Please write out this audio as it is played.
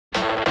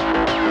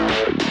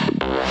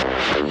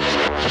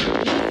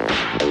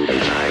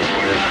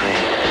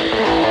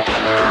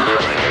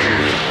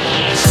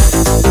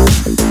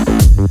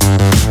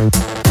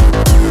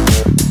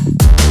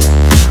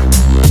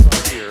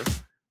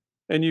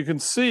and you can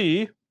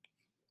see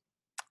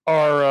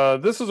our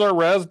this is our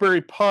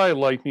Raspberry Pi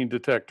lightning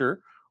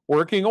detector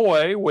working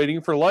away,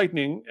 waiting for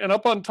lightning. And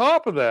up on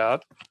top of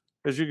that,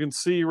 as you can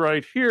see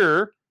right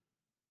here,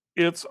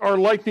 it's our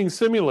lightning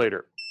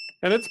simulator.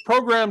 And it's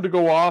programmed to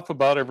go off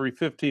about every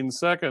 15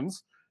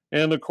 seconds.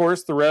 And of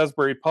course, the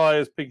Raspberry Pi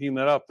is picking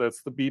that up.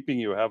 That's the beeping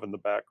you have in the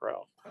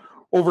background.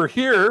 Over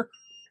here,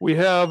 we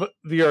have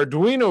the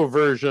Arduino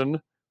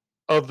version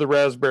of the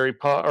Raspberry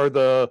Pi, or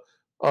the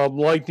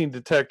lightning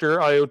detector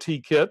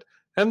IoT kit.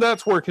 And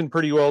that's working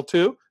pretty well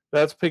too.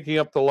 That's picking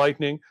up the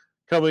lightning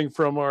coming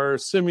from our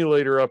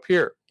simulator up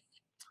here.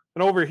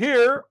 And over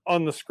here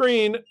on the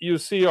screen, you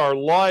see our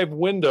live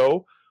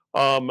window.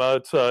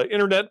 It's an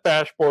internet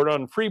dashboard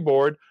on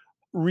Freeboard,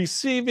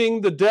 receiving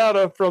the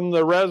data from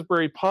the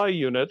Raspberry Pi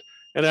unit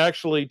and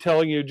actually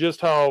telling you just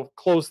how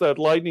close that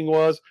lightning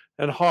was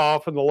and how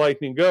often the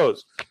lightning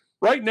goes.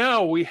 Right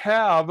now, we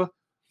have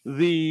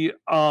the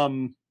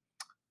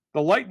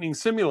lightning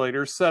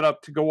simulator set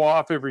up to go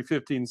off every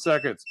 15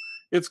 seconds.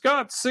 It's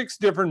got 6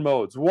 different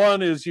modes.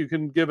 One is you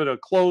can give it a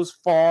close,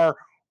 far,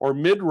 or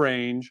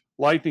mid-range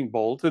lightning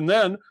bolt, and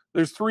then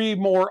there's 3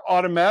 more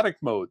automatic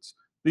modes.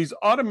 These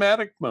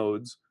automatic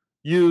modes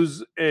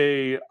use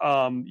a,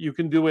 you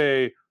can do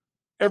a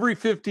every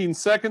 15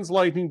 seconds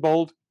lightning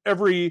bolt,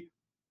 every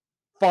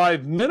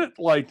 5-minute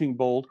lightning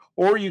bolt,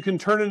 or you can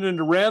turn it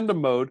into random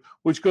mode,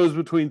 which goes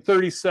between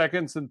 30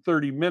 seconds and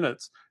 30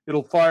 minutes.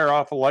 It'll fire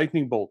off a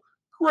lightning bolt.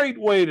 Great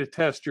way to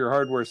test your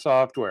hardware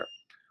software.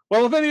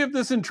 Well, if any of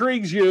this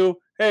intrigues you,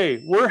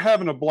 hey, we're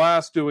having a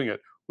blast doing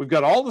it. We've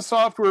got all the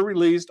software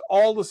released.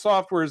 All the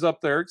software is up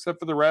there except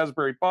for the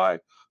Raspberry Pi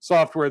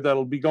software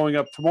that'll be going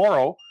up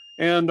tomorrow.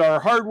 And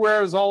our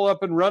hardware is all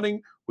up and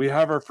running. We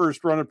have our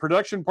first run of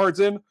production parts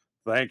in.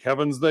 Thank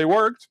heavens they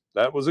worked.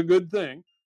 That was a good thing.